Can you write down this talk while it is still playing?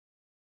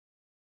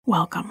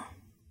Welcome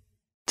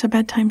to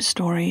Bedtime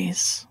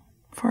Stories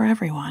for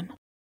Everyone,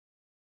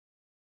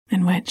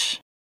 in which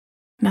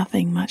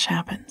nothing much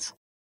happens.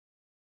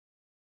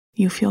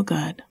 You feel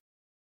good,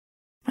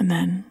 and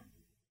then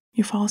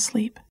you fall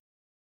asleep.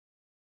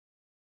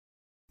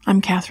 I'm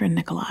Catherine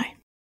Nicolai.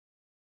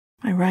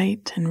 I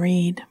write and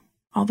read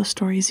all the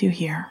stories you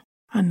hear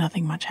on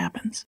Nothing Much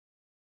Happens,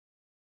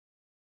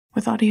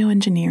 with audio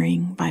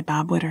engineering by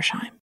Bob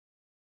Wittersheim.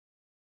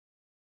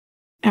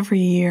 Every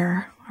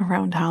year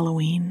around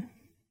Halloween,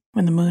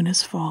 when the moon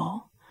is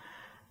full,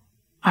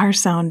 our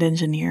sound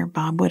engineer,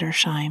 Bob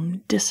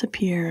Wittersheim,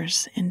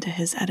 disappears into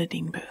his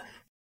editing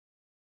booth.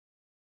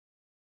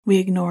 We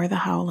ignore the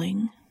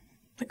howling,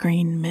 the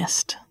green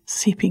mist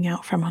seeping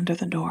out from under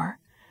the door,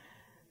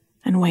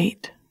 and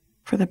wait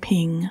for the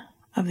ping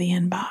of the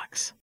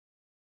inbox.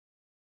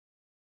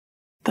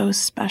 Those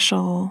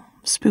special,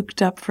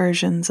 spooked-up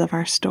versions of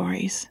our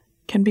stories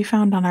can be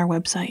found on our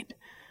website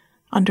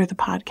under the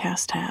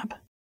podcast tab.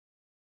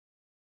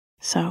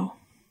 So,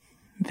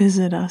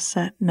 visit us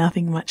at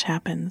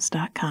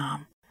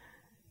nothingmuchhappens.com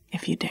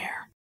if you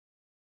dare.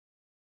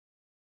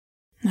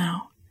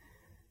 Now,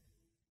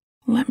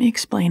 let me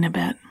explain a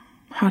bit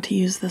how to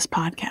use this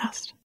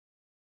podcast.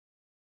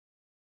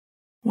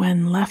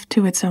 When left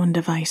to its own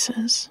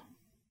devices,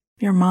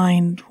 your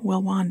mind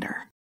will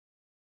wander,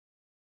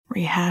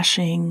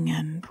 rehashing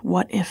and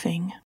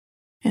what-ifing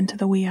into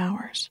the wee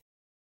hours.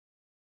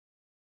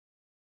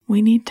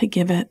 We need to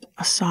give it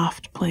a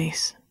soft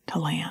place to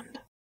land.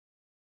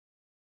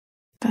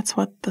 That's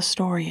what the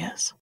story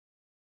is.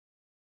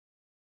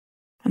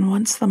 And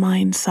once the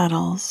mind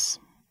settles,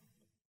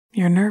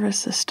 your nervous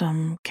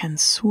system can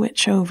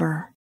switch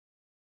over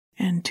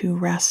into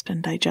rest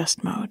and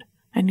digest mode,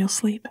 and you'll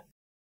sleep.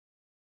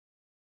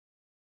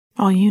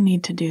 All you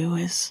need to do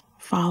is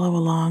follow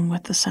along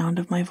with the sound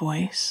of my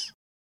voice,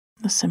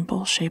 the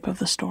simple shape of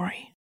the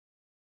story.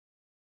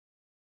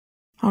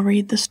 I'll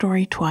read the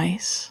story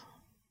twice,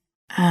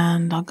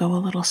 and I'll go a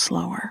little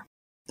slower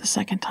the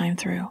second time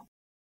through.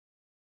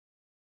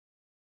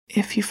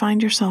 If you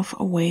find yourself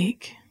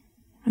awake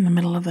in the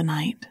middle of the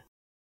night,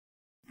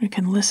 you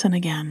can listen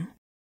again.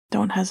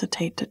 Don't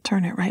hesitate to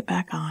turn it right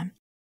back on.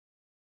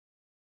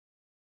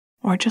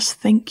 Or just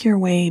think your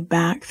way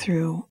back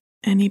through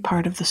any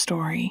part of the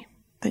story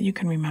that you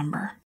can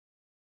remember,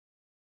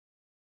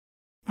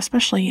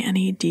 especially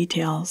any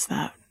details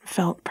that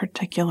felt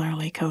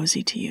particularly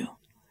cozy to you.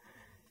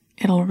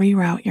 It'll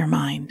reroute your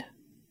mind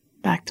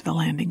back to the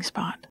landing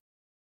spot.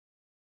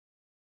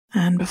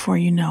 And before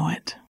you know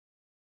it,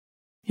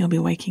 you'll be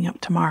waking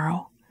up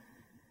tomorrow,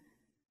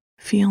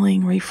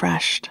 feeling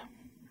refreshed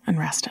and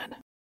rested.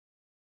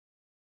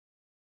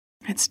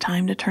 It's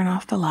time to turn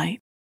off the light.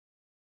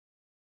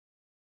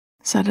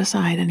 Set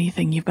aside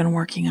anything you've been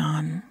working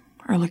on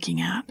or looking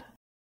at.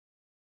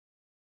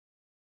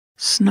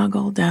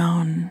 Snuggle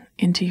down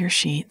into your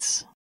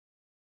sheets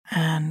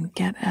and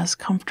get as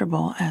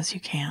comfortable as you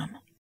can.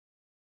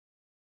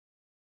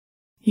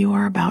 You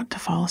are about to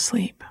fall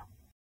asleep,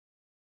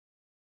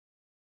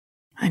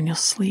 and you'll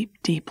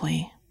sleep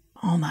deeply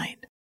all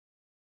night.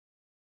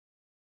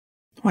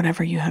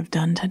 Whatever you have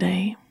done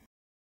today,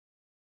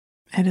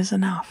 it is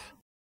enough.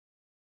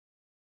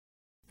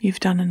 You've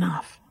done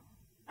enough,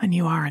 and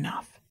you are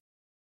enough.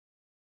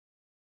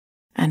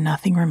 And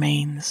nothing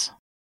remains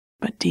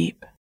but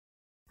deep,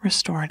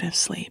 restorative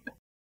sleep.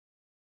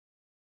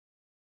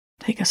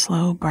 Take a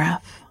slow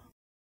breath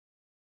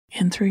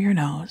in through your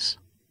nose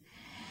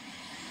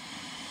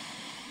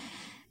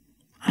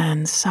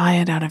and sigh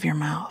it out of your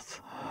mouth.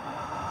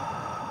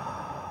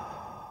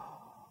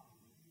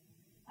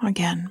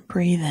 Again,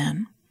 breathe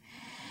in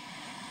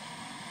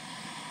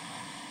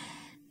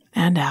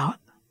and out.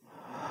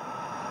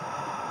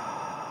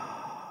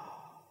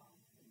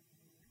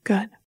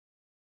 Good.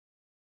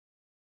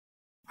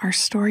 Our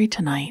story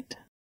tonight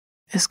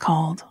is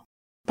called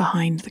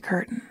Behind the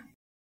Curtain,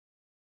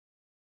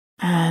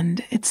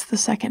 and it's the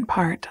second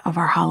part of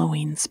our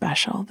Halloween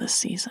special this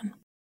season.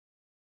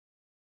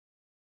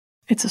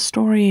 It's a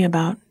story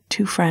about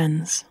two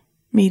friends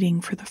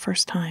meeting for the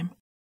first time.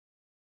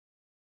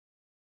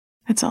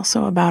 It's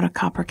also about a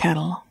copper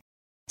kettle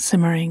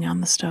simmering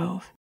on the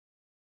stove,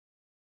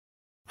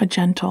 a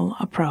gentle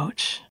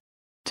approach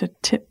to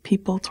tip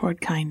people toward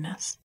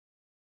kindness,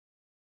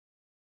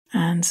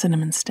 and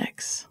cinnamon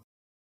sticks,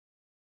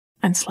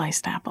 and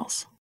sliced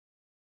apples.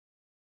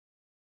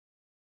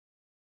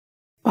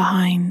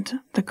 Behind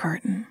the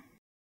curtain.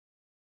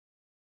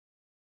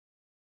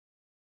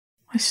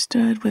 I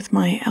stood with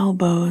my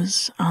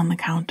elbows on the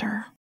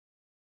counter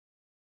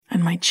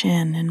and my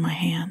chin in my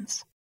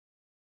hands,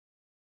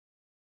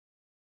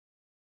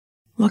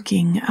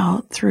 looking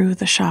out through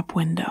the shop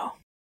window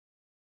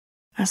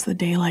as the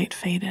daylight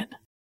faded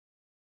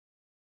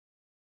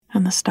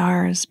and the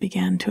stars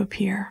began to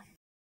appear.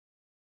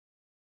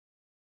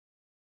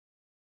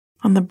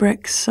 On the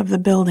bricks of the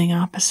building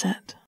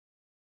opposite,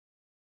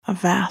 a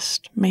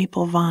vast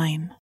maple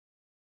vine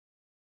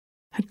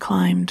had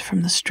climbed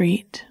from the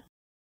street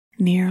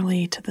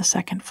nearly to the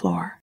second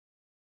floor,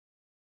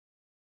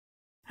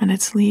 and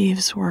its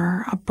leaves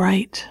were a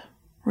bright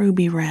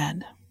ruby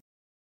red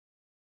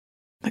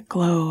that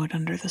glowed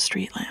under the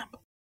street lamp.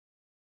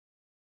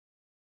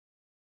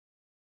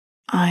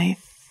 "I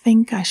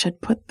think I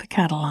should put the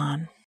kettle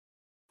on,"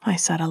 I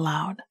said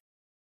aloud,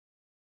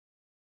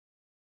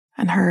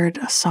 and heard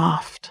a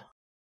soft,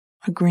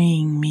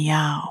 agreeing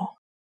meow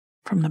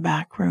from the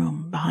back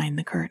room behind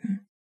the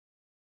curtain.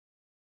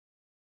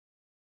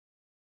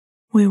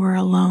 We were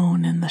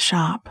alone in the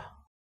shop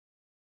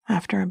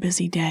after a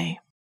busy day.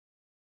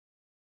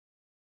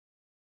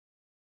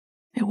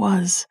 It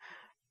was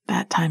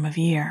that time of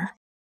year,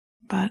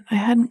 but I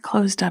hadn't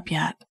closed up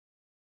yet,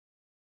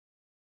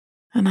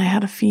 and I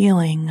had a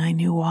feeling I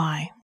knew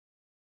why.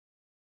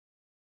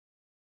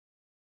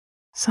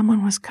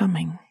 Someone was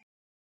coming.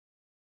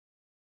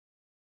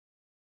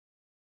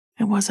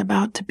 It was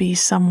about to be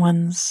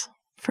someone's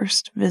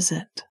first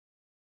visit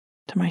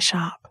to my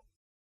shop.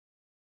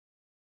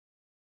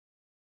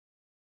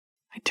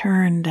 I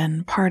turned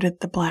and parted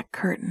the black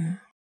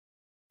curtain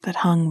that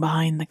hung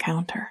behind the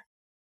counter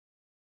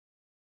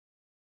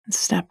and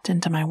stepped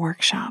into my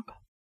workshop.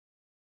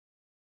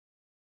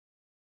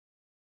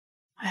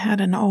 I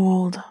had an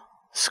old,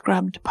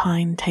 scrubbed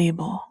pine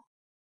table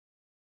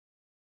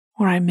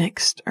where I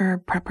mixed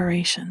herb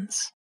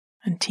preparations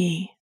and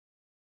tea.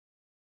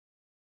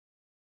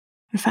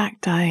 In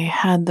fact, I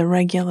had the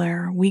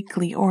regular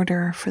weekly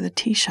order for the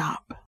tea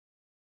shop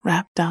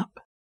wrapped up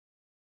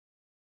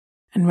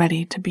and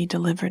ready to be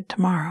delivered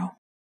tomorrow.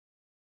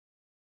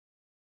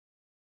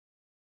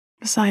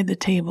 Beside the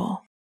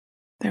table,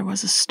 there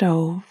was a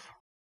stove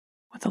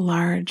with a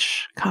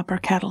large copper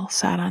kettle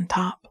sat on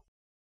top,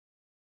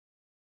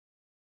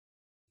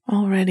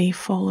 already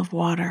full of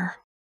water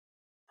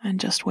and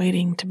just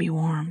waiting to be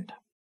warmed.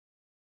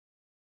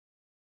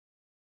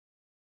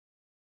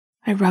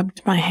 I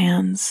rubbed my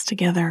hands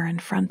together in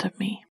front of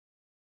me,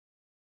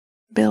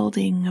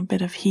 building a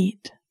bit of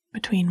heat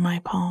between my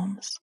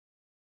palms,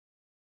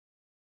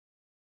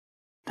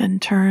 then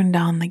turned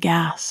on the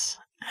gas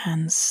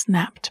and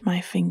snapped my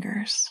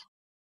fingers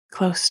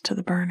close to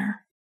the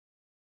burner.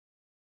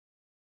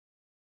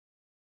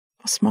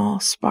 A small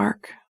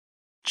spark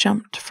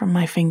jumped from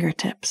my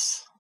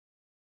fingertips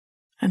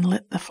and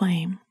lit the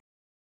flame.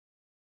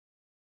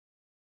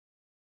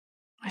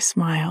 I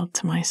smiled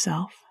to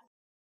myself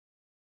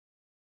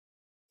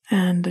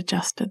and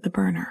adjusted the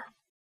burner.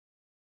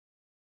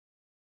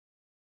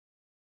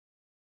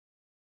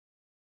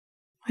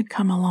 I'd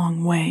come a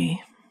long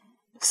way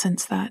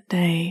since that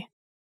day,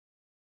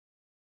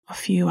 a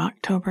few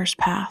Octobers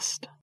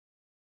past,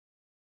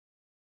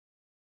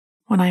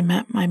 when I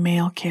met my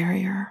mail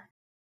carrier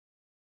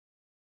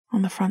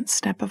on the front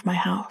step of my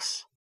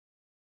house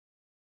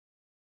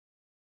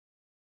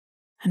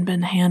and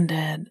been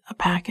handed a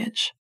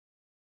package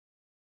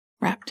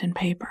wrapped in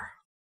paper.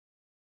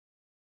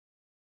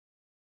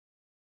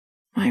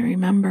 I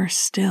remember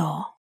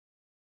still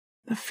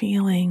the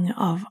feeling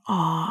of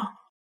awe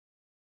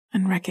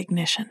and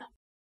recognition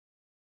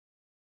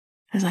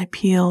as I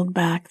peeled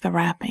back the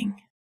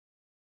wrapping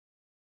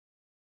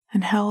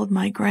and held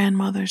my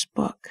grandmother's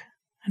book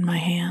in my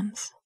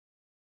hands.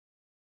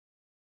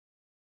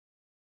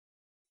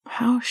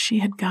 How she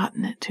had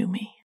gotten it to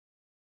me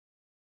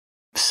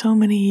so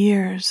many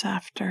years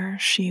after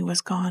she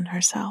was gone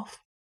herself,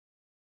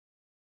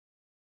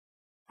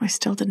 I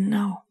still didn't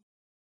know.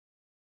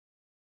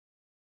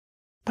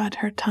 But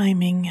her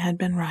timing had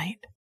been right.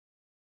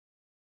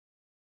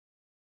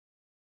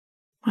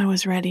 I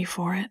was ready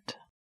for it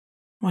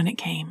when it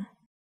came.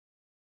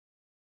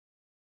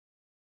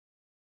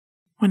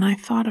 When I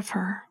thought of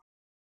her,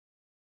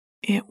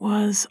 it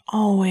was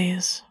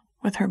always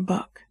with her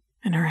book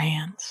in her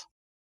hands,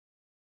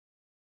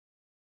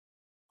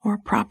 or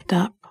propped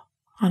up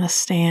on a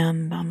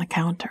stand on the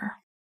counter,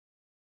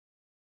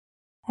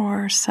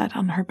 or set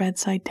on her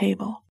bedside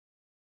table,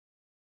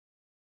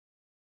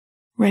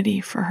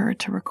 ready for her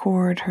to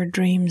record her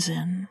dreams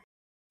in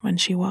when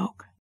she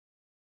woke.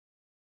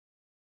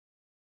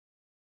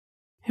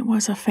 It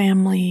was a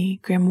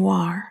family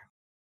grimoire,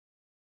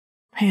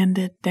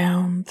 handed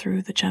down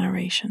through the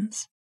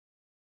generations.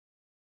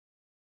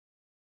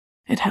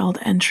 It held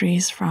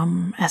entries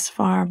from as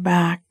far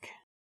back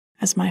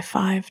as my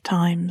 5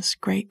 times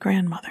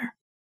great-grandmother,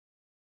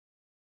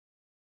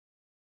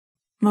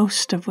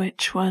 most of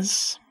which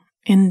was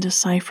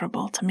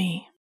indecipherable to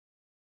me,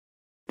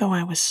 though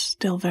I was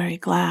still very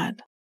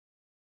glad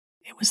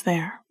it was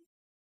there.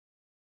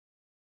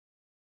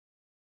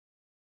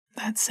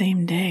 That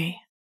same day,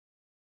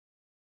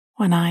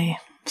 when I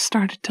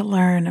started to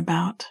learn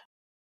about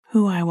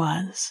who I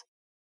was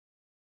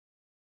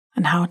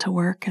and how to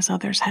work as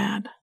others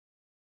had,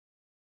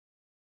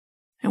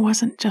 it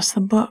wasn't just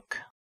the book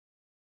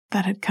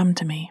that had come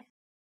to me.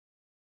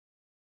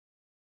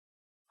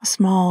 A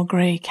small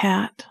gray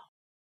cat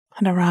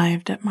had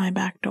arrived at my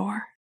back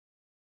door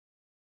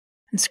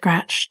and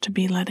scratched to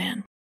be let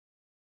in.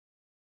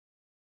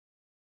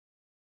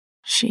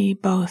 She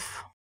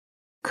both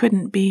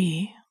couldn't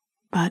be,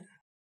 but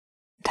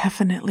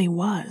definitely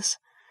was,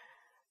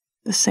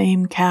 the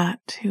same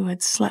cat who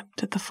had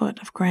slept at the foot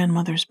of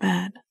grandmother's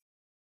bed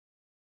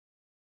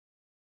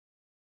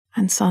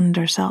and sunned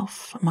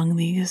herself among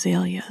the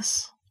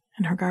azaleas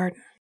in her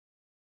garden.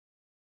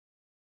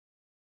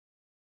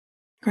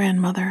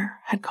 Grandmother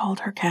had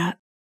called her cat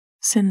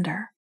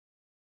Cinder,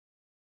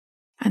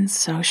 and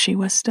so she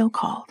was still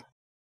called.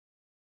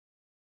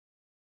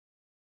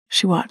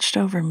 She watched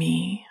over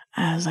me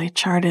as I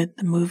charted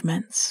the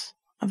movements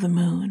of the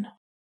moon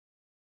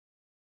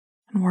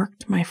and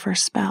worked my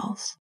first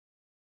spells.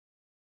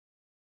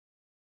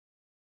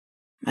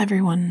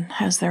 Everyone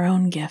has their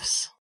own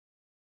gifts,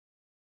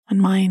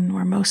 and mine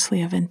were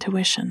mostly of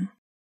intuition.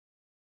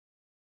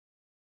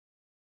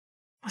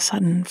 A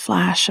sudden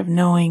flash of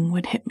knowing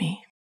would hit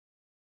me,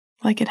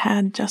 like it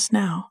had just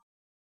now,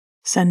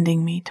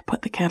 sending me to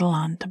put the kettle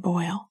on to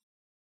boil.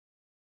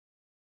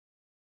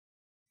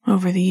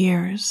 Over the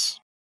years,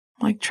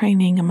 like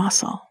training a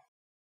muscle,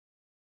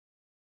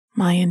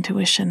 my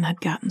intuition had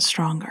gotten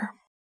stronger.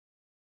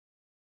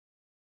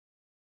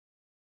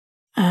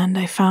 And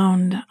I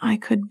found I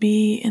could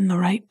be in the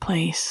right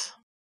place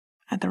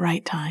at the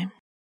right time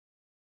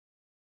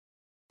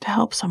to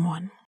help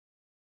someone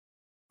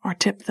or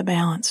tip the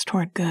balance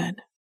toward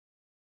good,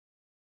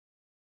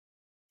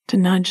 to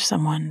nudge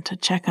someone to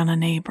check on a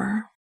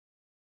neighbor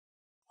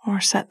or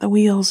set the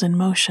wheels in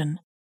motion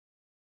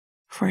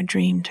for a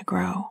dream to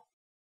grow.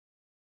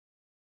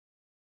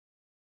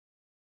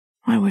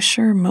 I was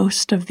sure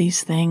most of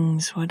these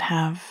things would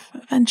have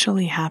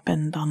eventually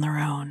happened on their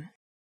own.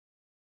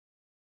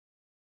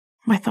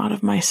 I thought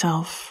of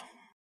myself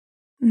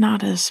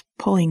not as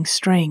pulling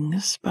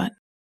strings, but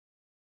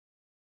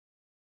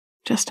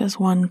just as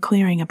one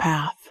clearing a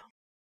path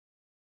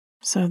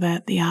so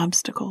that the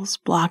obstacles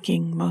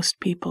blocking most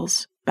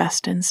people's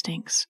best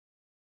instincts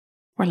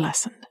were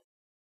lessened.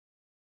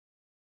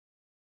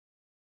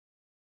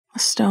 A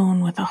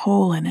stone with a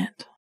hole in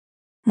it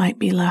might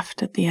be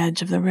left at the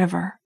edge of the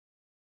river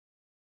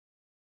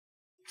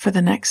for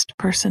the next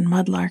person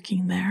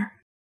mudlarking there.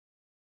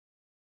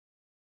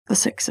 The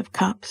 6 of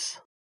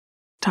Cups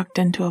tucked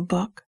into a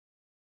book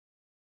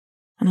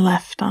and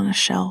left on a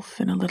shelf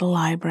in a little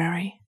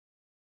library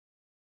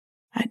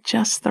at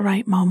just the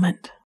right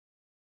moment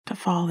to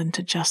fall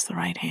into just the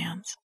right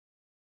hands.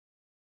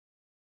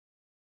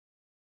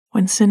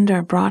 When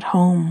Cinder brought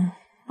home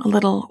a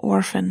little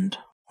orphaned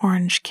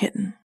orange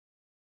kitten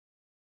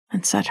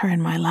and set her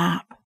in my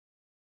lap,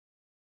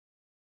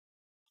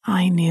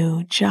 I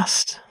knew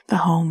just the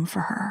home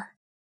for her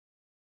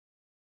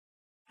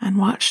and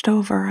watched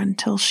over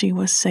until she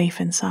was safe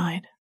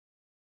inside.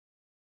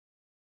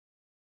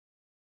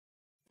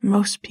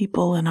 Most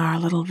people in our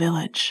little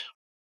village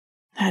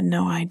had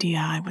no idea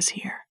I was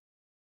here,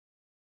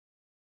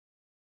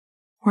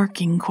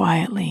 working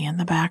quietly in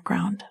the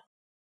background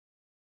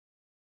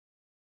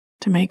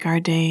to make our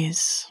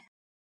days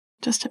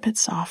just a bit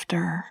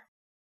softer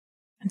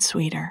and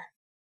sweeter.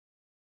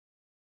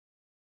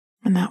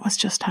 And that was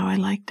just how I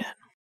liked it.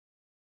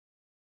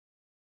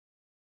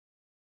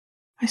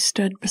 I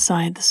stood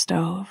beside the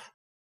stove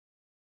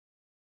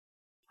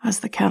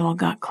as the kettle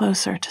got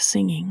closer to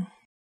singing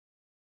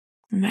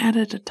and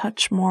added a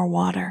touch more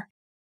water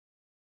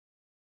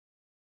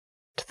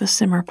to the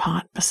simmer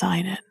pot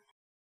beside it.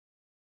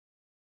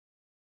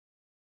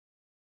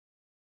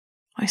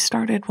 I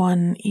started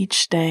one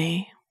each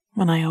day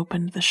when I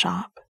opened the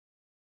shop,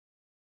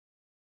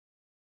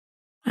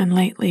 and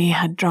lately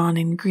had drawn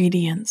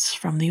ingredients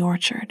from the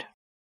orchard,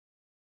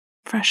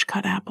 fresh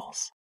cut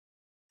apples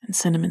and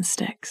cinnamon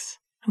sticks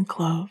and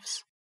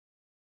cloves.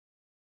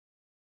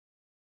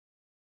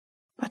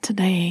 But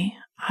today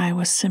I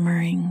was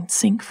simmering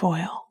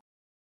cinquefoil,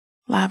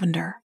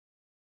 lavender,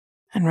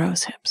 and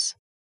rose hips.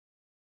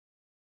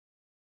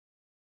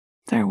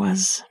 There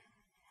was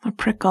a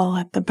prickle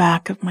at the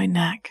back of my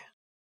neck,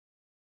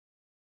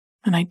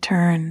 and I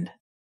turned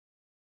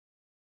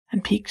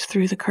and peeked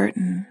through the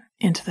curtain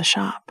into the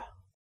shop.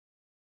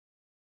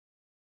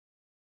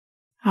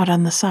 Out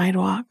on the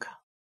sidewalk,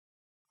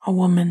 a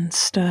woman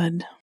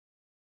stood,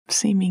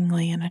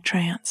 seemingly in a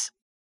trance.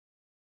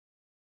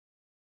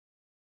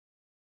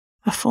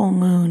 A full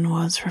moon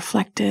was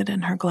reflected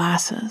in her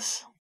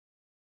glasses,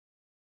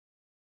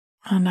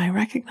 and I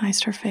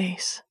recognized her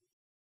face.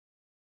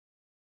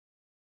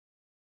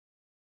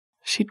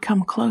 She'd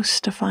come close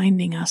to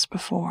finding us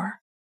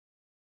before,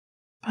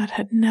 but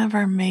had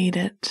never made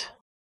it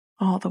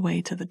all the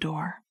way to the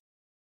door.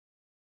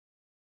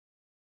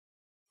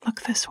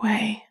 "Look this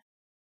way,"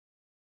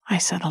 I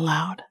said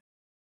aloud.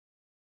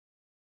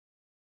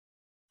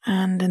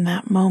 And in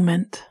that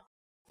moment,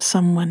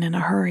 someone in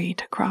a hurry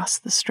to cross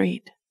the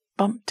street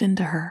bumped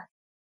into her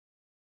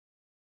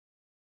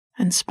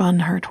and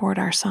spun her toward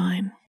our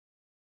sign.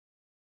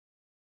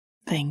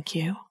 "Thank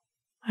you,"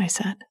 I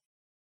said.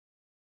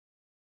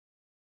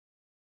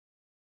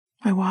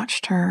 I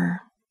watched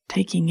her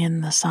taking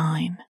in the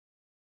sign,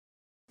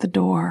 the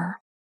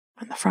door,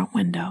 and the front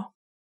window,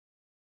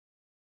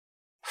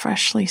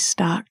 freshly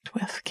stocked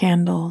with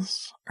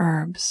candles,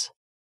 herbs,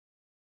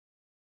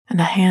 and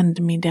a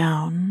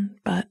hand-me-down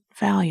but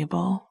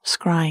valuable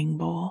scrying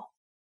bowl.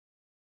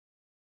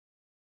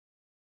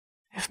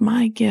 If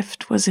my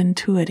gift was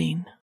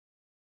intuiting,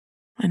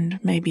 and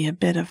maybe a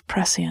bit of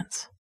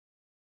prescience,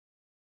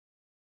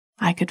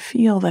 I could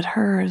feel that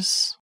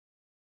hers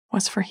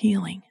was for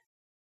healing.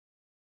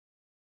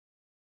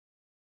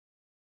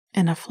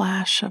 In a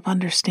flash of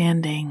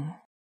understanding,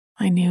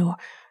 I knew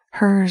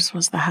hers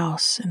was the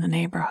house in the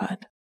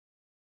neighborhood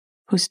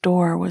whose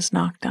door was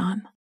knocked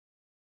on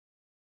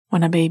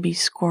when a baby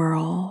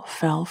squirrel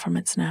fell from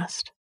its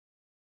nest.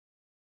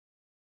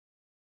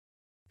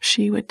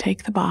 She would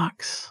take the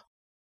box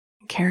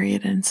and carry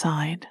it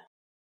inside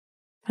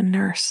and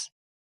nurse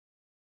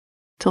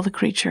till the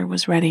creature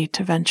was ready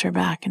to venture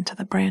back into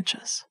the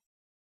branches.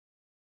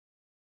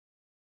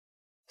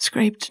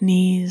 Scraped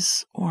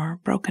knees or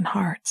broken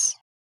hearts,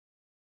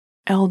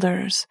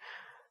 elders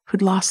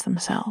who'd lost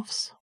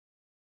themselves,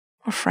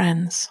 or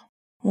friends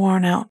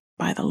worn out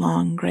by the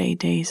long gray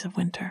days of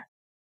winter.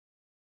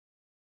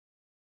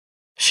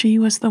 She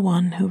was the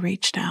one who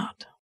reached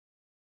out.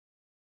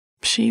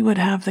 She would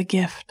have the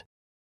gift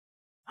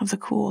of the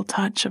cool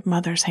touch of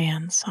mother's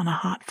hands on a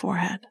hot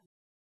forehead,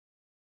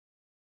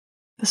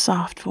 the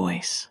soft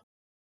voice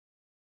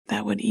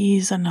that would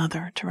ease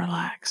another to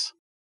relax.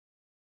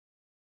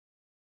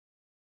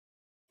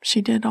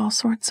 She did all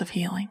sorts of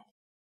healing,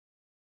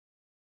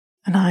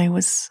 and I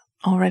was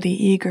already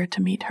eager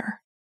to meet her,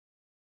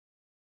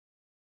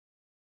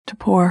 to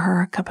pour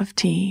her a cup of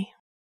tea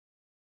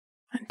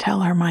and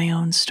tell her my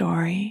own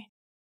story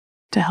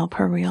to help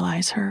her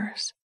realize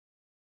hers.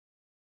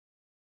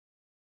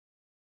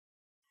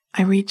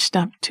 I reached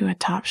up to a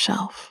top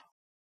shelf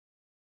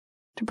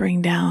to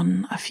bring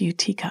down a few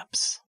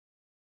teacups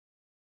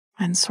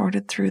and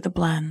sorted through the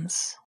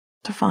blends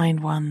to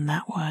find one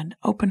that would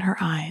open her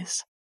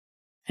eyes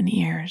and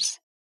ears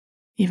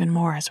even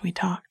more as we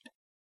talked.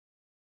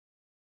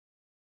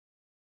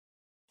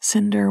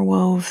 Cinder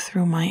wove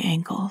through my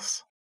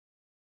ankles,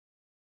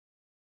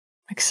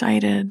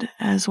 excited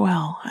as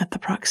well at the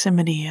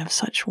proximity of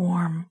such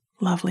warm,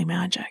 lovely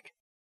magic.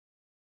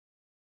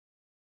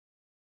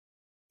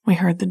 We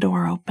heard the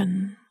door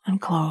open and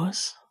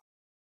close,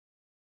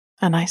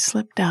 and I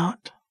slipped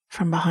out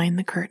from behind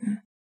the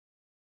curtain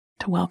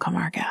to welcome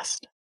our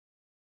guest.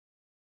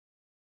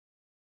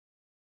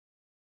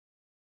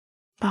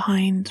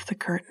 Behind the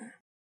curtain,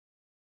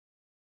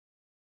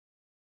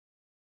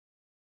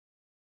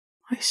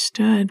 I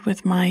stood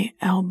with my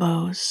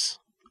elbows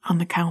on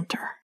the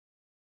counter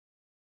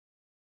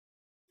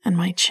and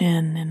my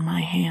chin in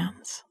my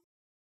hands,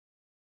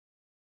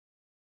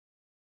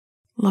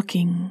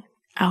 looking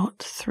out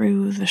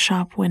through the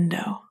shop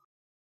window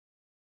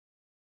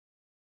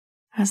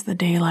as the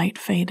daylight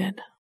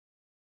faded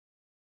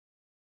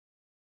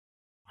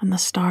and the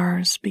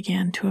stars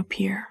began to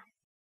appear.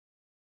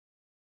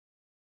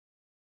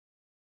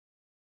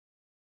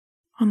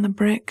 On the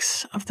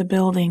bricks of the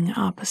building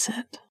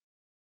opposite,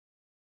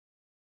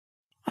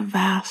 a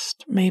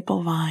vast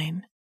maple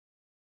vine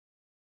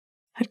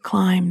had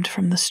climbed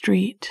from the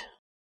street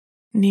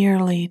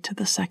nearly to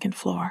the second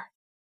floor,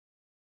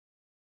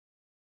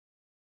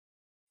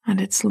 and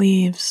its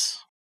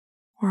leaves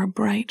were a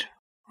bright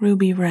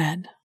ruby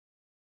red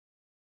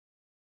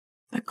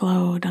that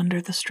glowed under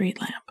the street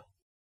lamp.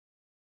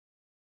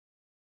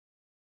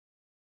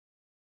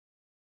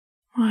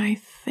 I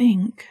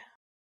think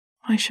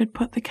I should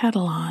put the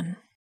kettle on,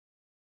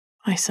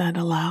 I said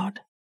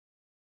aloud,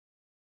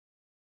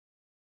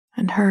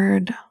 and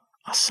heard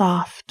a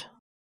soft,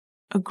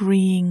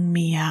 agreeing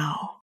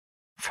meow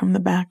from the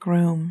back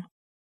room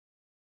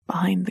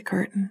behind the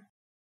curtain.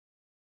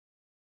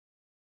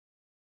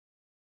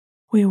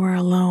 We were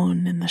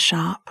alone in the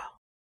shop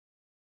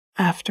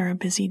after a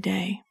busy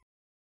day.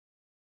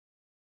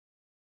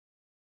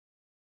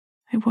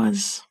 It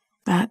was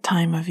that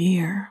time of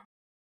year,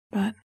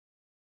 but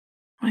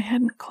I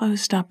hadn't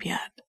closed up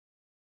yet,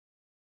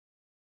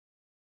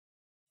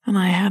 and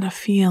I had a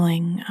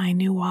feeling I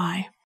knew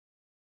why.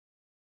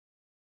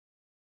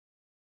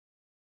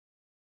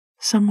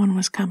 Someone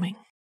was coming.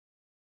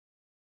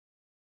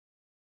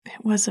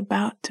 It was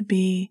about to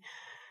be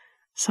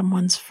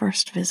someone's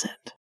first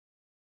visit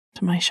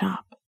to my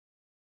shop.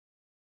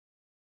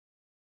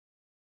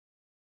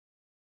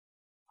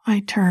 I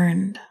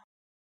turned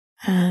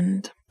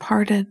and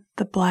parted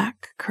the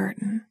black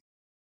curtain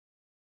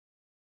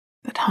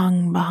that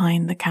hung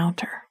behind the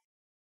counter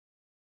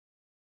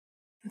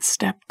and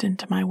stepped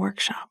into my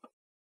workshop.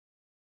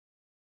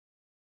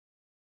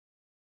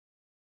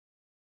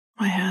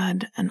 I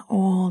had an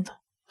old,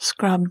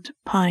 scrubbed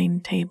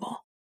pine table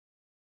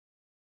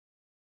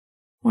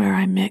where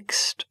I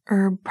mixed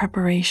herb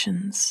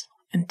preparations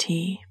and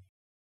tea.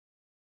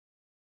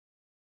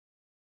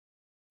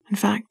 In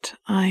fact,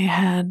 I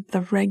had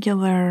the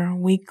regular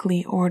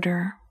weekly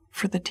order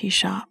for the tea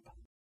shop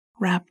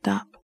wrapped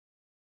up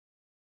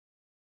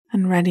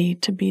and ready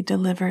to be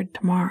delivered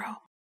tomorrow.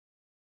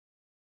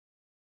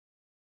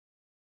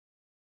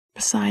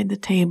 Beside the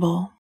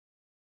table,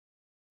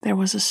 there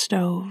was a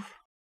stove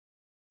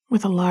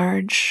with a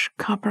large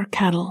copper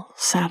kettle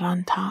sat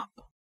on top,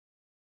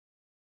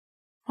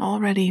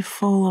 already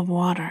full of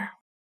water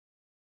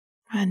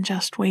and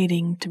just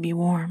waiting to be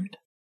warmed.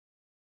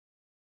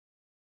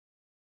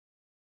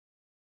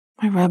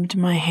 I rubbed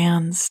my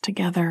hands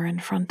together in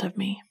front of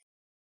me,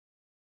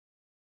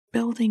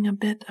 building a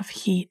bit of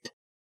heat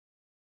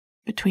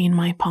between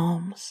my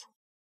palms,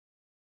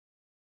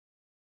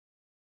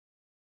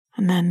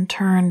 and then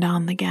turned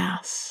on the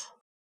gas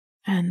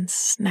and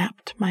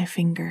snapped my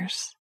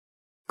fingers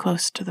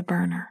close to the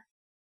burner.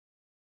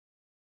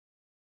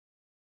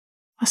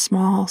 A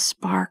small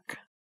spark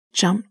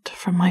jumped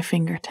from my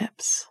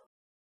fingertips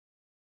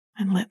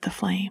and lit the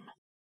flame.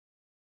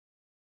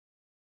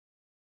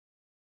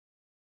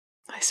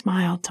 I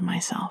smiled to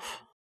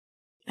myself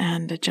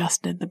and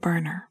adjusted the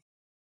burner.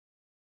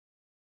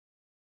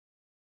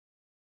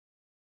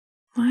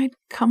 I'd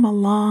come a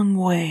long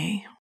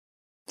way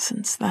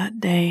since that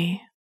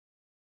day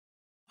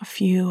a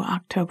few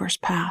Octobers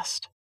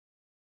past,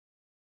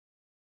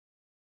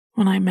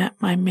 when I met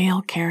my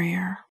mail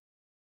carrier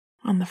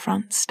on the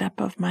front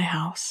step of my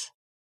house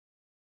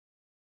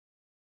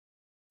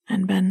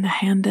and been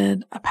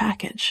handed a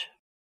package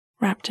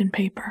wrapped in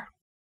paper.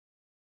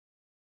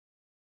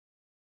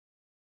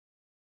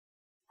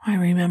 I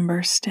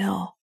remember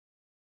still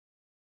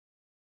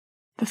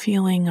the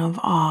feeling of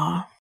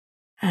awe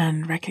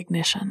and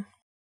recognition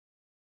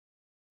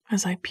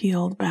as I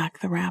peeled back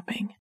the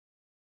wrapping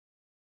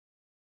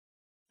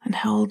and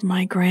held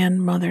my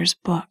grandmother's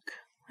book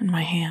in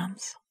my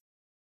hands.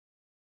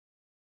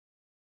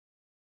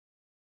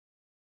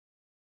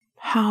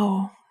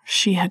 How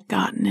she had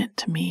gotten it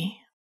to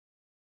me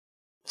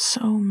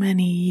so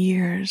many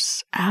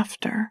years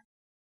after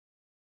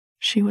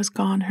she was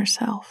gone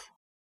herself,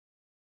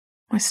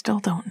 I still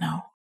don't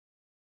know.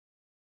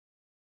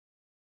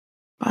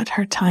 But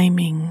her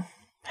timing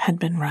had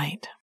been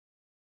right.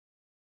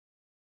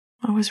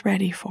 I was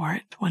ready for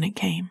it when it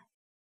came.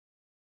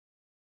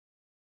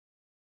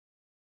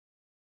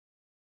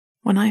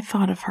 When I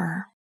thought of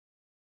her,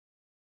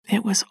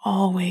 it was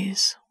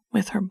always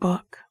with her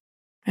book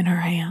in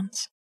her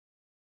hands,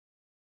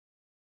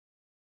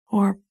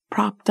 or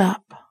propped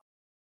up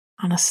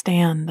on a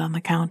stand on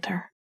the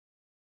counter,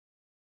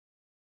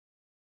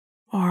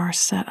 or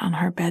set on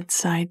her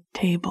bedside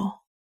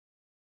table,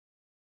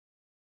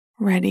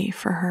 ready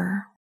for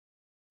her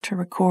to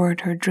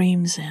record her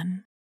dreams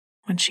in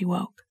when she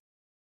woke.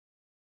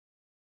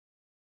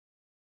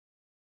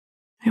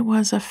 It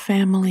was a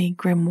family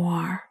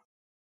grimoire,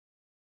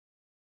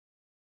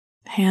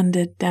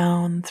 handed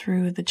down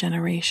through the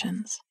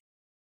generations.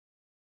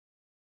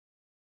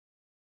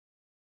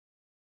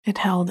 It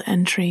held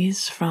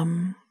entries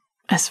from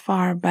as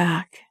far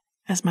back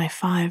as my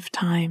 5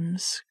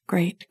 times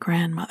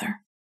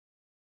great-grandmother,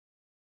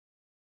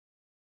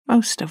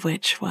 most of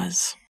which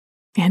was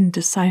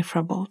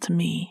indecipherable to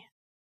me,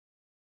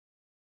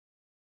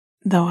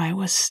 though I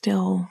was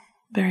still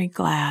very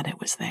glad it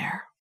was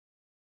there.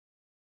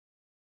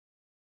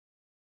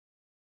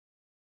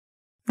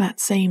 That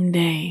same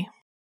day,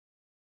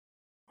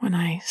 when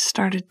I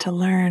started to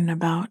learn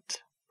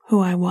about who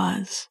I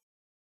was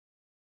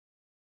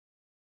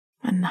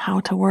and how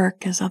to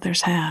work as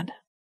others had,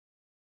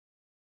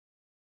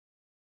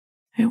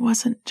 it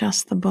wasn't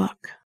just the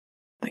book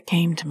that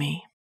came to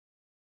me.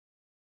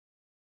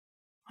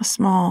 A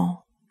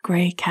small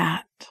gray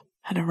cat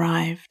had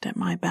arrived at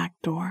my back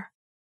door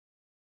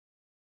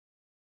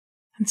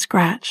and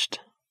scratched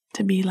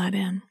to be let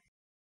in.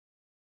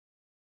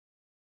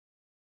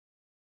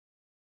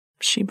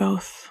 She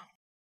both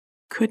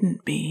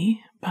couldn't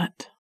be,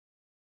 but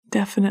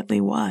definitely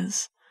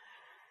was,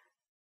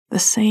 the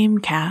same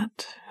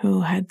cat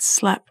who had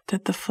slept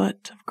at the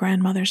foot of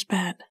grandmother's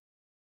bed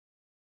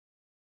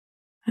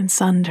and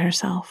sunned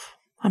herself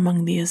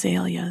among the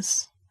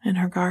azaleas in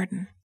her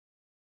garden.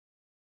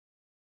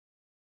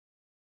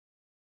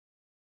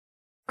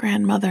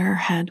 Grandmother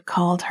had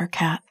called her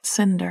cat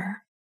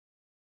Cinder,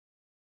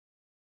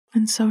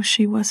 and so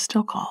she was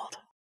still called.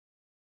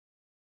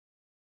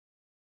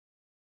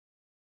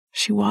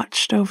 She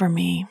watched over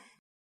me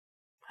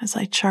as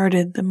I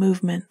charted the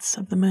movements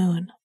of the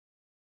moon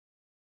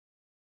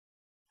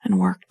and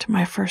worked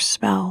my first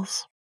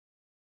spells.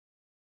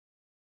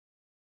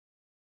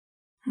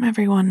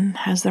 Everyone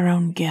has their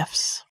own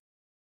gifts,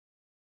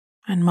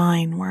 and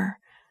mine were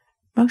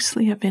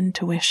mostly of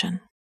intuition.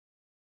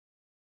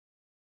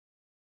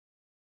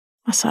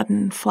 A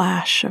sudden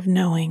flash of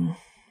knowing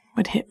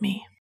would hit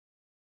me,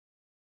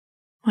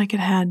 like it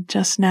had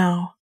just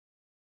now,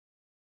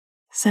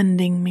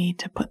 sending me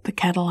to put the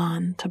kettle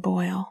on to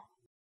boil.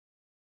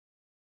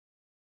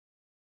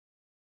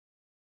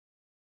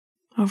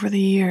 Over the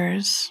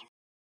years,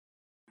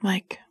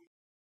 like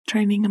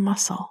training a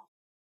muscle,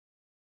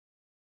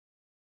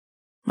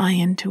 my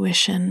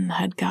intuition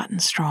had gotten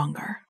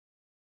stronger,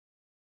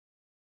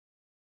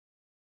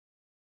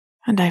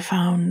 and I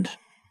found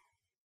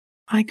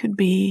I could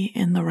be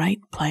in the right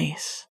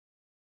place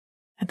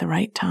at the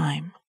right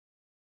time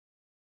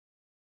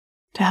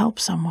to help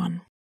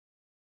someone,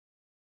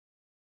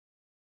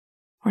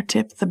 or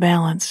tip the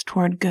balance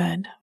toward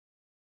good,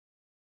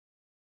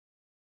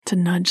 to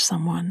nudge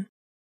someone,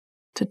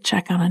 to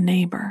check on a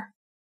neighbor,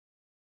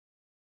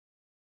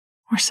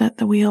 or set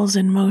the wheels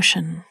in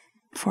motion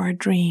for a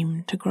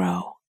dream to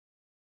grow.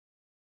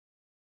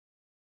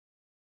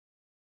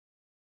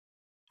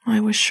 I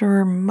was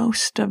sure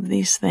most of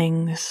these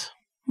things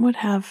would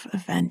have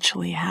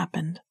eventually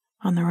happened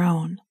on their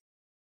own.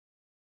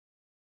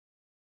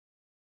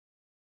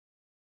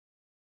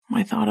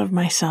 I thought of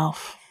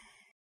myself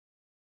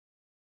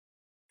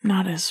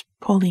not as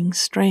pulling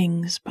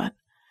strings, but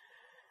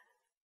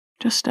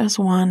just as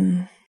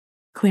one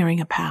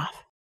clearing a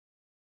path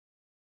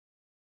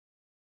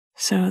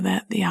so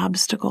that the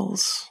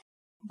obstacles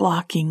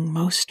blocking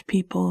most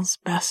people's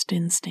best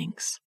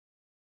instincts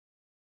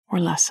were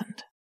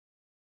lessened.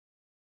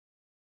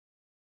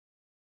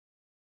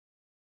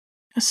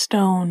 A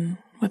stone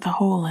with a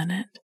hole in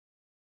it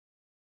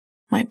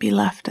might be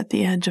left at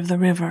the edge of the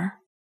river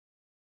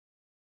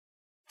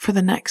for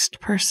the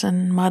next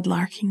person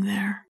mudlarking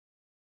there.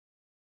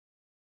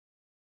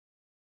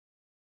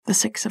 The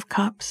Six of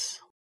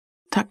Cups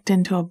tucked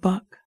into a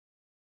book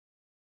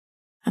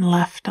and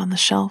left on the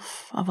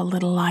shelf of a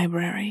little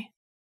library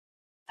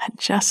at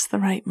just the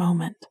right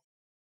moment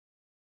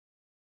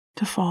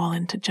to fall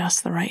into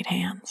just the right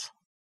hands.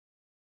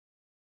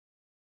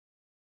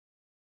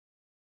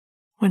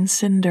 When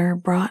Cinder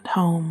brought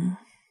home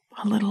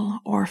a little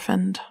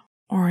orphaned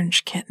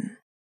orange kitten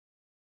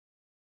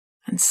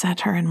and set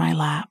her in my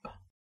lap,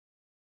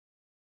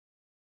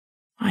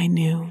 I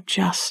knew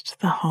just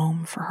the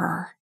home for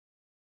her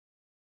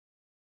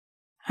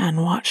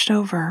and watched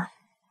over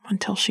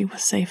until she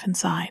was safe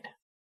inside.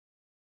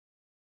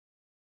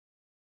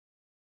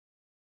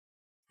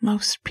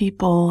 Most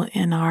people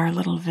in our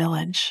little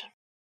village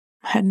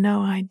had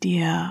no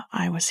idea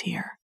I was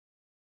here,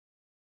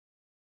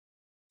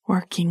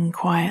 working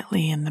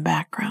quietly in the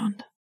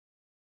background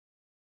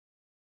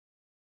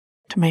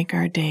to make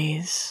our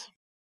days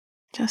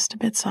just a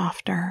bit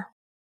softer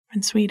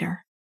and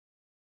sweeter.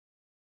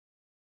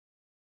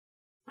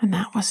 And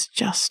that was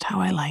just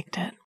how I liked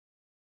it.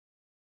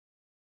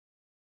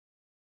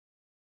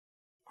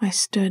 I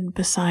stood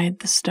beside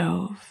the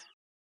stove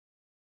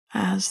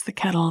as the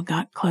kettle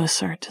got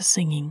closer to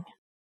singing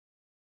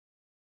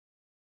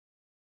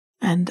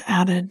and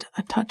added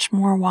a touch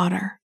more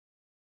water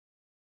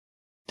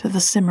to the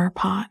simmer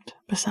pot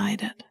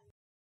beside it.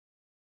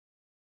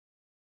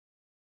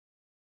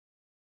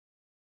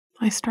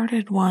 I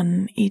started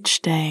one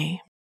each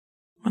day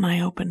when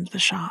I opened the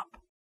shop,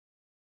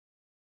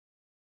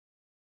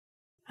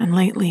 and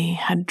lately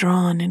had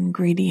drawn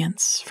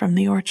ingredients from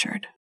the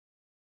orchard.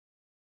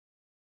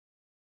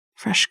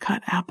 Fresh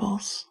cut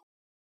apples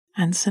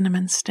and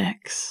cinnamon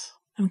sticks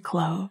and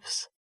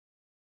cloves.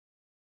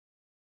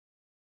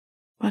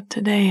 But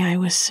today I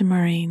was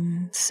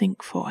simmering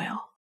cinquefoil,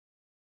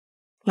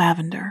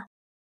 lavender,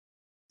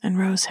 and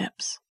rose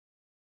hips.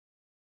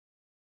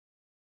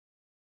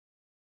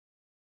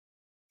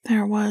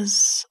 There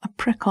was a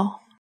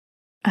prickle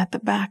at the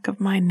back of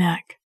my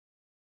neck,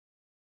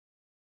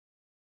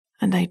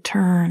 and I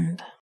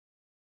turned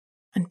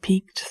and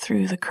peeked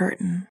through the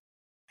curtain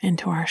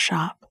into our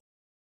shop.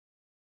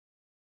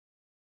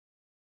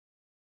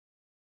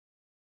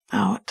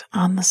 Out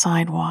on the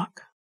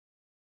sidewalk,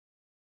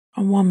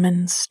 a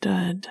woman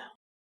stood,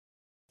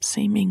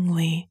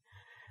 seemingly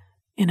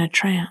in a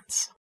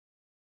trance.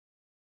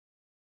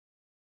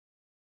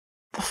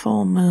 The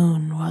full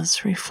moon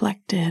was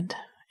reflected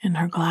in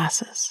her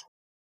glasses,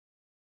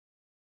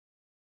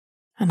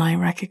 and I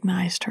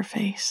recognized her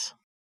face.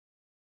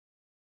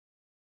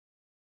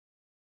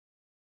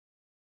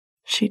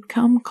 She'd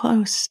come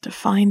close to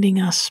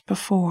finding us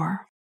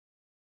before,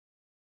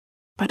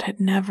 but had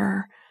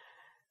never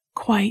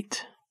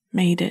quite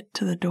made it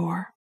to the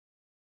door.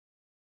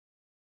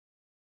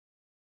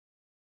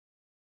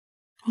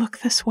 "Look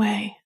this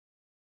way,"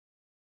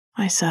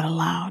 I said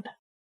aloud.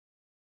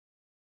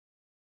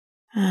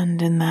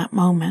 And in that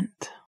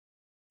moment,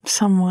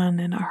 someone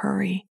in a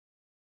hurry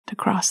to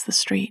cross the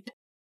street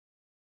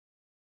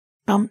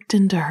bumped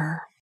into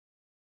her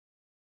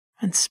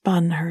and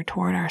spun her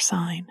toward our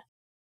sign.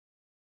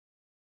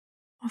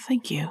 "Well,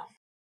 thank you,"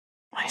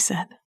 I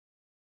said.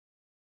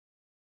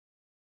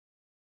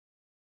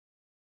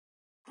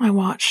 I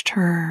watched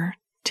her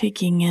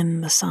taking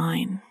in the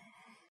sign,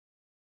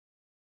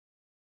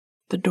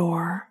 the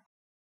door,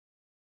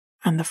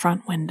 and the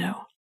front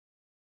window,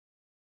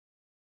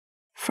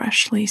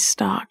 freshly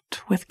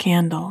stocked with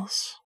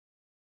candles,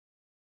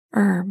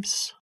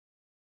 herbs,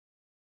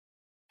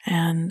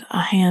 and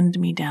a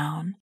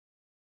hand-me-down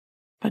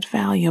but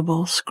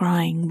valuable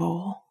scrying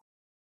bowl.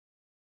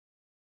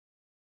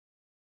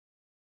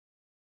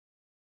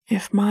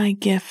 If my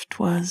gift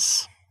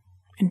was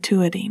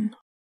intuiting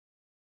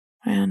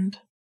and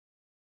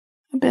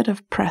a bit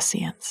of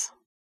prescience,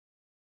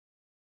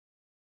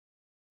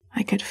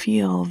 I could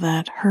feel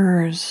that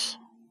hers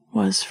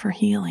was for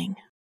healing.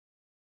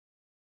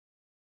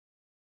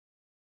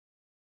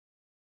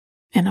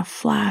 In a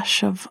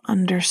flash of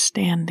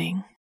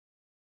understanding,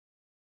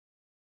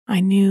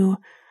 I knew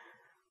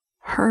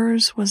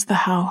hers was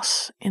the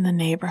house in the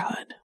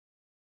neighborhood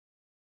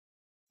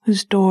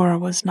whose door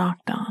was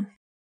knocked on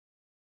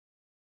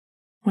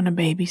when a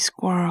baby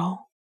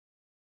squirrel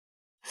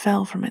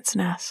fell from its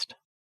nest.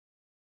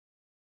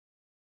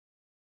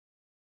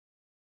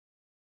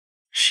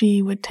 She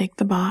would take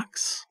the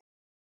box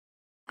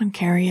and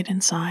carry it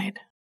inside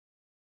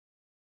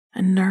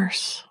and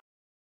nurse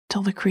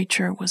till the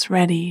creature was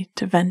ready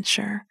to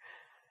venture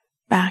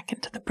back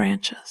into the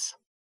branches.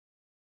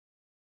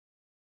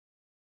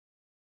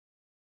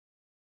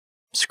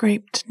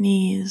 Scraped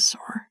knees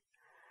or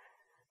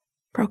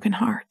broken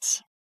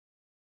hearts.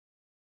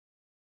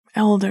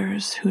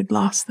 Elders who'd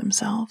lost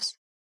themselves.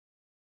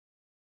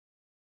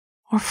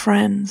 Or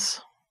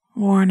friends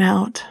worn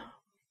out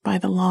by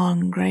the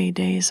long gray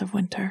days of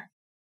winter.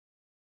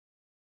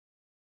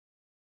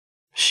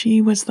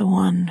 She was the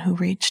one who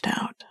reached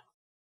out.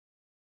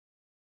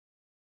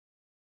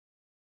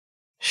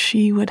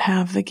 She would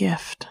have the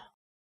gift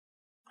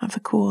of the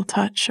cool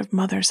touch of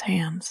mother's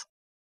hands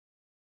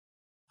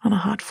on a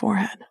hot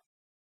forehead.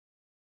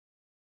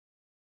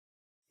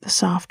 The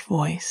soft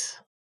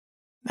voice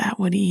that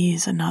would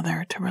ease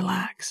another to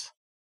relax.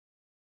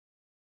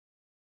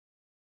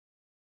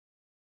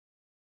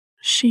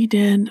 She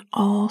did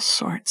all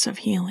sorts of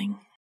healing,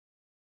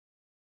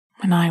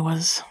 and I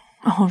was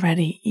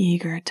already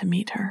eager to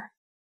meet her,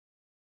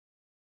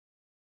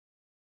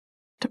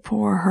 to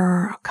pour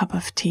her a cup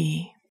of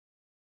tea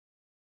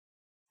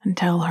and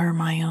tell her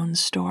my own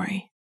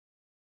story,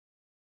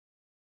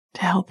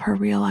 to help her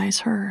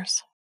realize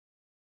hers.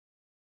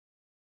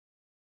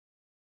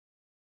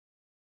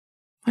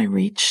 I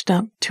reached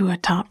up to a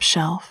top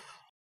shelf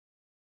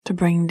to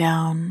bring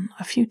down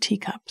a few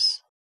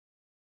teacups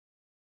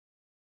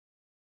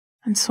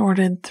and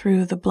sorted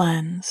through the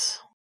blends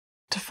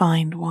to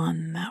find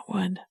one that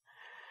would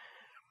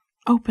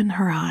open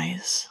her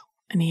eyes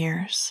and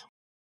ears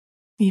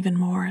even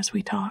more as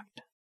we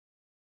talked.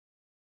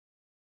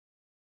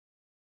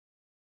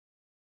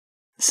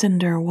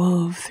 Cinder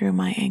wove through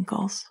my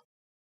ankles,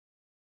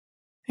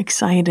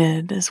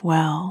 excited as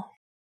well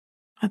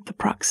at the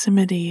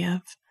proximity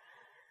of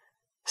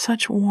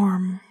such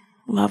warm,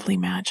 lovely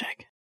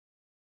magic.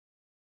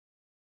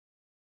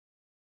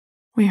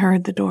 We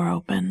heard the door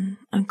open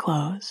and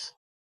close,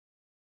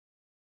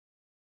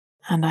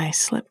 and I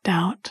slipped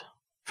out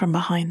from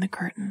behind the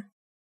curtain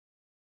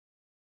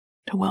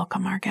to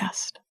welcome our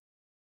guest.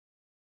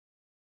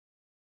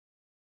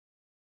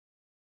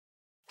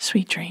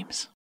 Sweet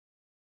dreams.